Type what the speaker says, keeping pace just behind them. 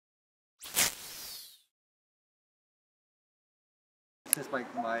This is my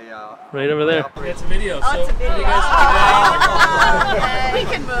right over there. It's a video. Oh, so it's a video. What do you guys We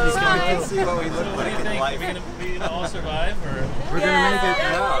can move. so we can see what we look what do like you in think? life. Are we gonna all survive, or We're gonna make it,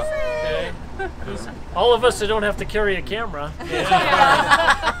 yeah. okay? All of us who don't have to carry a camera.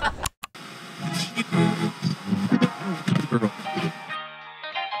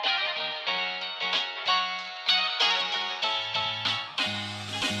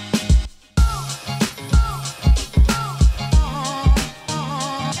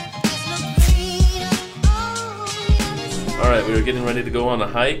 Alright, we were getting ready to go on a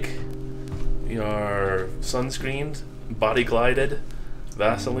hike. We are sunscreened, body glided,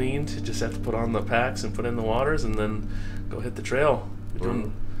 Vaselined. Just have to put on the packs and put in the waters and then go hit the trail.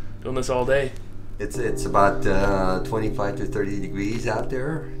 We're doing this all day. It's about 25 to 30 degrees out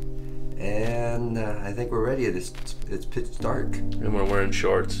there, and I think we're ready. It's pitch dark. And we're wearing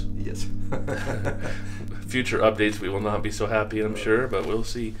shorts. Yes. Future updates we will not be so happy, I'm sure, but we'll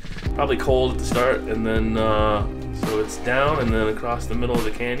see. Probably cold at the start, and then so it's down and then across the middle of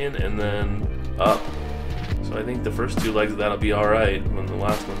the canyon and then up. So I think the first two legs of that'll be alright, and then the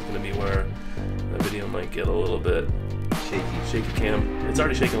last one's going to be where the video might get a little bit shaky cam. It's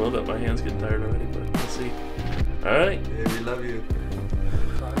already shaking a little bit. My hand's getting tired already, but we'll see. Alright. Yeah, we love you.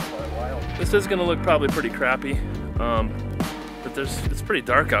 This is going to look probably pretty crappy, but it's pretty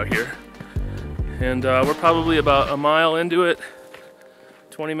dark out here. And we're probably about a mile into it,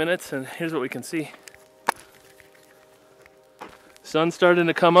 20 minutes, and here's what we can see. Sun's starting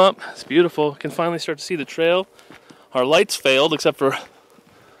to come up. It's beautiful. Can finally start to see the trail. Our lights failed except for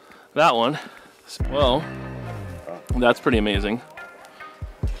that one. Well, that's pretty amazing.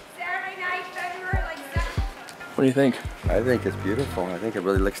 Saturday night, February, like 7th. What do you think? I think it's beautiful. I think it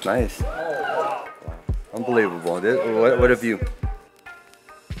really looks nice. Wow. Unbelievable. What have you?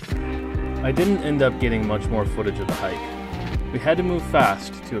 I didn't end up getting much more footage of the hike. We had to move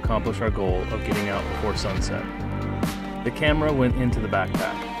fast to accomplish our goal of getting out before sunset. The camera went into the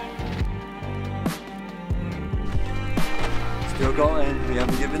backpack. Still going. We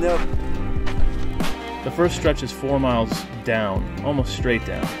haven't given up. The first stretch is 4 miles down, almost straight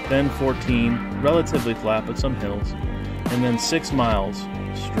down, then 14, relatively flat but some hills, and then 6 miles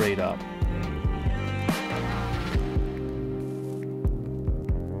straight up.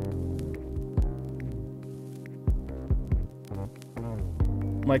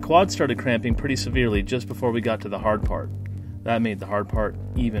 My quad started cramping pretty severely just before we got to the hard part. That made the hard part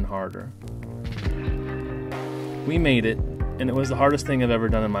even harder. We made it, and it was the hardest thing I've ever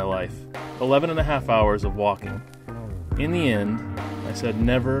done in my life. 11.5 hours of walking. In the end, I said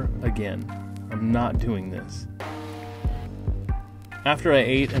never again. I'm not doing this. After I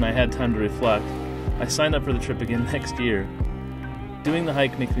ate and I had time to reflect, I signed up for the trip again next year. Doing the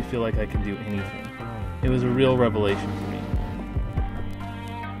hike makes me feel like I can do anything. It was a real revelation for me.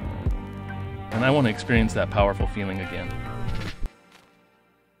 And I want to experience that powerful feeling again.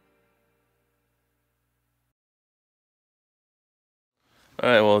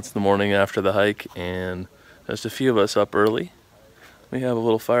 Alright, well, it's the morning after the hike, and just a few of us up early. We have a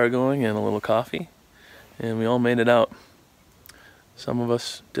little fire going and a little coffee, and we all made it out. Some of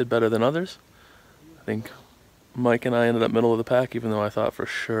us did better than others. I think Mike and I ended up middle of the pack, even though I thought for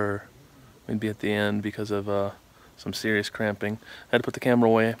sure we'd be at the end because of some serious cramping. I had to put the camera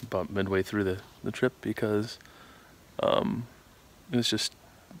away about midway through the trip because it was just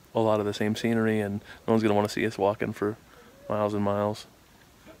a lot of the same scenery, and no one's going to want to see us walking for miles and miles.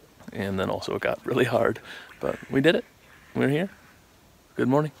 And then also it got really hard, but we did it. We're here. Good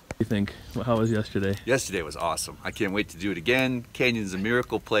morning. What do you think? How was yesterday? Yesterday was awesome. I can't wait to do it again. Canyon's a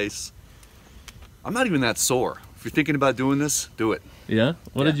miracle place. I'm not even that sore. If you're thinking about doing this, do it. Yeah?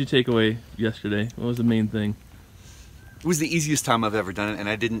 What did you take away yesterday? What was the main thing? It was the easiest time I've ever done it, and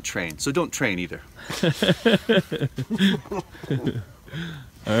I didn't train. So don't train either.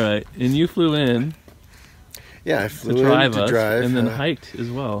 All right. And you flew in. Yeah, I flew to drive in to drive. And then hiked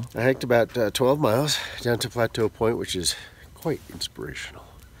as well. I hiked about 12 miles down to Plateau Point, which is quite inspirational.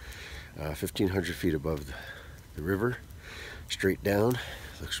 1,500 feet above the river, straight down.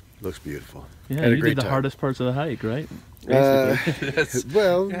 Looks beautiful. Yeah, you did the hardest parts of the hike, right? Well,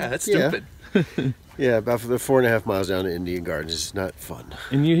 yeah, that's stupid. Yeah, about the 4.5 miles down to Indian Gardens is not fun.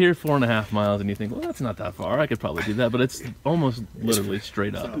 And you hear 4.5 miles and you think, well, that's not that far. I could probably do that, but it's almost literally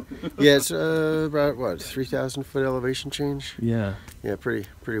straight up. Yeah, it's about what, 3,000 foot elevation change. Yeah. Yeah, pretty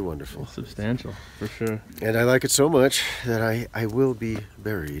wonderful. It's substantial for sure. And I like it so much that I will be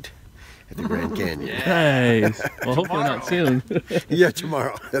buried at the Grand Canyon. Nice. Well, hopefully not soon. Yeah,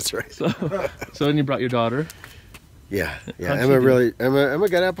 tomorrow. That's right. So and you brought your daughter. Yeah, yeah. How'd she do? Emma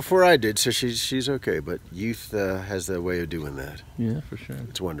got out before I did, so she's okay. But youth has the way of doing that. Yeah, for sure.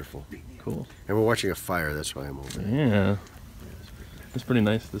 It's wonderful. Cool. And we're watching a fire. That's why I'm over. Yeah. It's pretty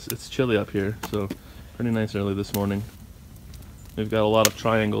nice. It's chilly up here, so pretty nice early this morning. We've got a lot of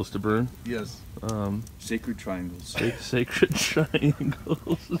triangles to burn. Yes. Sacred triangles. Sacred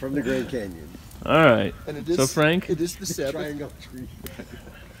triangles. From the Grand Canyon. All right. And it is, so Frank, it is the Sabbath. Triangle tree.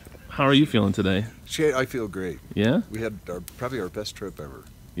 how are you feeling today? I feel great. Yeah? We had probably our best trip ever.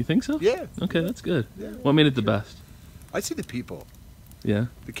 You think so? Yeah. Okay, that's good. Yeah. What made it the best? I see the people. Yeah?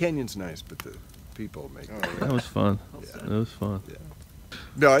 The canyon's nice, but the people make it. That was fun. Yeah. That was fun. Yeah.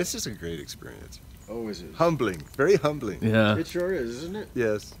 No, it's just a great experience. Oh, is it? Humbling. Very humbling. Yeah. It sure is, isn't it?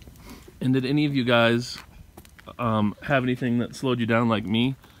 Yes. And did any of you guys have anything that slowed you down like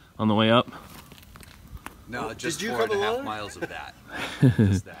me on the way up? No, just Did you 4.5 come along? miles of that.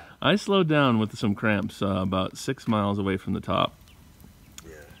 Just that. I slowed down with some cramps about 6 miles away from the top.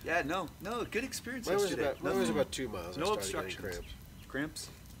 Yeah. Yeah, no, good experience Mine was yesterday. about 2 miles. No I started getting obstructions. cramps. Cramps?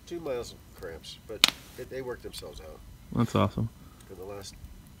 2 miles of cramps, but they worked themselves out. That's awesome. And the last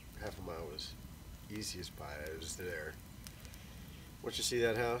half a mile was easy as pie. I was there. Once you see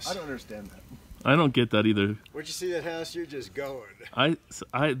that house, I don't understand that. I don't get that either. once you see that house, you're just going.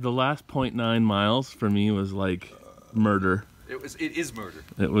 The last 0.9 miles for me was like murder. It is murder.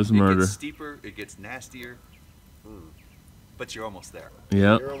 It was It murder. gets steeper, it gets nastier, but you're almost there.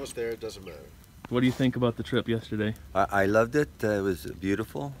 Yeah. You're almost there. It doesn't matter. What do you think about the trip yesterday? I loved it. It was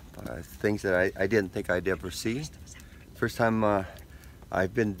beautiful. Things that I didn't think I'd ever see. First time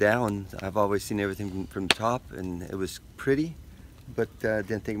I've been down, I've always seen everything from the top, and it was pretty, but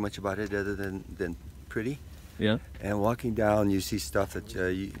didn't think much about it other than pretty. Yeah. And walking down, you see stuff that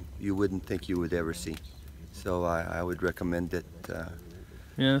you wouldn't think you would ever see. So I would recommend it.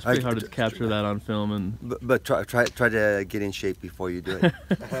 Yeah, it's pretty hard to capture that on film, and But try to get in shape before you do it.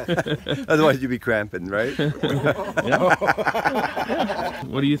 Otherwise, you'll be cramping, right?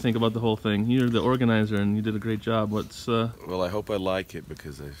 what do you think about the whole thing? You're the organizer, and you did a great job. What's Well, I hope I like it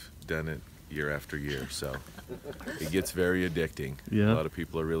because I've done it year after year, so it gets very addicting. Yeah. A lot of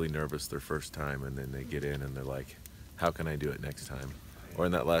people are really nervous their first time, and then they get in and they're like, how can I do it next time? Or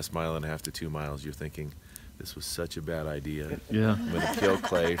in that last 1.5 to 2 miles, you're thinking, this was such a bad idea. Yeah. I'm going to kill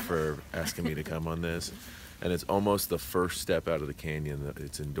Clay for asking me to come on this. And it's almost the first step out of the canyon that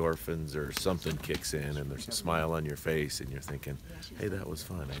it's endorphins or something kicks in, and there's a smile on your face, and you're thinking, hey, that was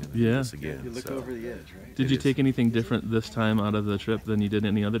fun. I'm going to do this again. You look So, over the edge, right? Did you take anything different this time out of the trip than you did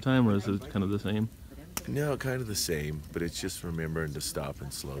any other time, or is it kind of the same? no, kind of the same, but it's just remembering to stop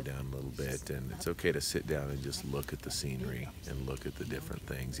and slow down a little bit. And it's okay to sit down and just look at the scenery and look at the different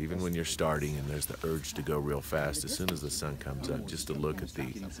things. Even when you're starting and there's the urge to go real fast, as soon as the sun comes up, just to look at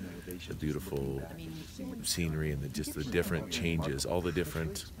the beautiful scenery and just the different changes, all the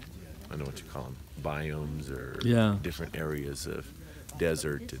different, I don't know what you call them, biomes or different areas of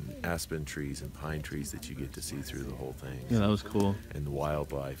desert and aspen trees and pine trees that you get to see through the whole thing. Yeah, that was cool. And the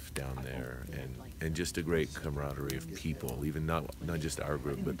wildlife down there, and just a great camaraderie of people, even not just our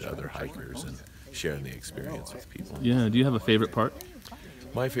group, but the other hikers, and sharing the experience with people. Yeah, do you have a favorite part?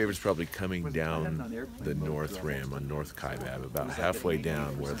 My favorite's probably coming down the north rim on North Kaibab, about halfway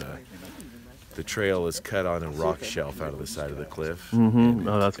down where the trail is cut on a rock shelf out of the side of the cliff. Mm-hmm.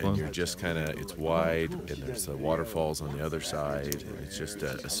 Oh, that's and fun. you're just kind of, it's wide, and there's the waterfalls on the other side, and it's just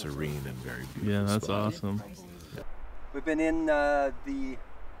a serene and very beautiful Yeah, that's spot. awesome. We've been in the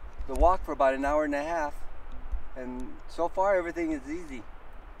walk for about 1.5 hours, and so far everything is easy.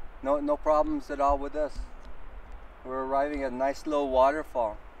 No problems at all with us. We're arriving at a nice little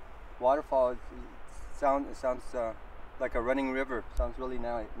waterfall. Waterfall, it sounds like a running river. Sounds really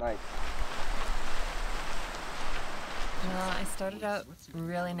nice. Well, I started out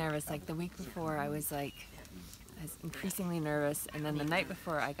really nervous. Like the week before, I was increasingly nervous, and then the night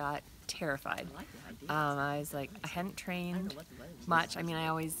before, I got terrified. I was like, I hadn't trained much. I mean, I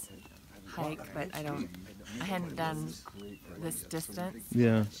always hike, but I hadn't done this distance.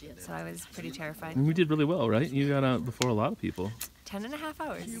 Yeah. So I was pretty terrified. And we did really well, right? You got out before a lot of people. 10.5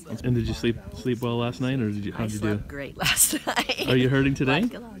 hours. And did you sleep well last night, or how'd you do? I slept great last night. Are you hurting today?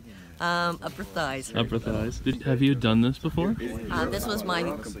 Upper thighs. Upper thighs. Have you done this before? This was my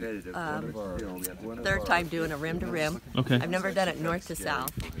third time doing a rim to rim. Okay. I've never done it north to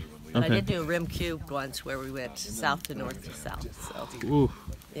south. But Okay. I did do a rim cubed once where we went south to north to south. So, Ooh.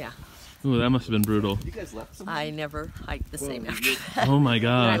 yeah. Ooh, that must have been brutal. I never hiked the same after that. Oh my And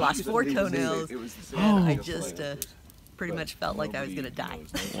God. I lost 4 toenails, and I just pretty much felt like I was going to die.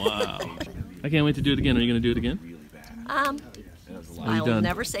 Wow. I can't wait to do it again. Are you going to do it again? I'll done?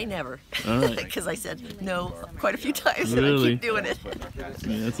 never say never. All right. Because I said no quite a few times and I Really? keep doing it.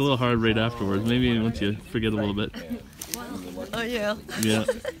 Yeah, it's a little hard right afterwards. Maybe once you forget a little bit. Oh, yeah. Yeah.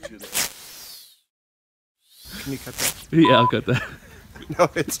 Can you cut that? Yeah, I'll cut that. No,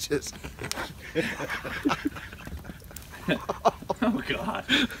 it's just. Oh God.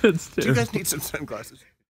 That's Do you terrible. guys need some sunglasses?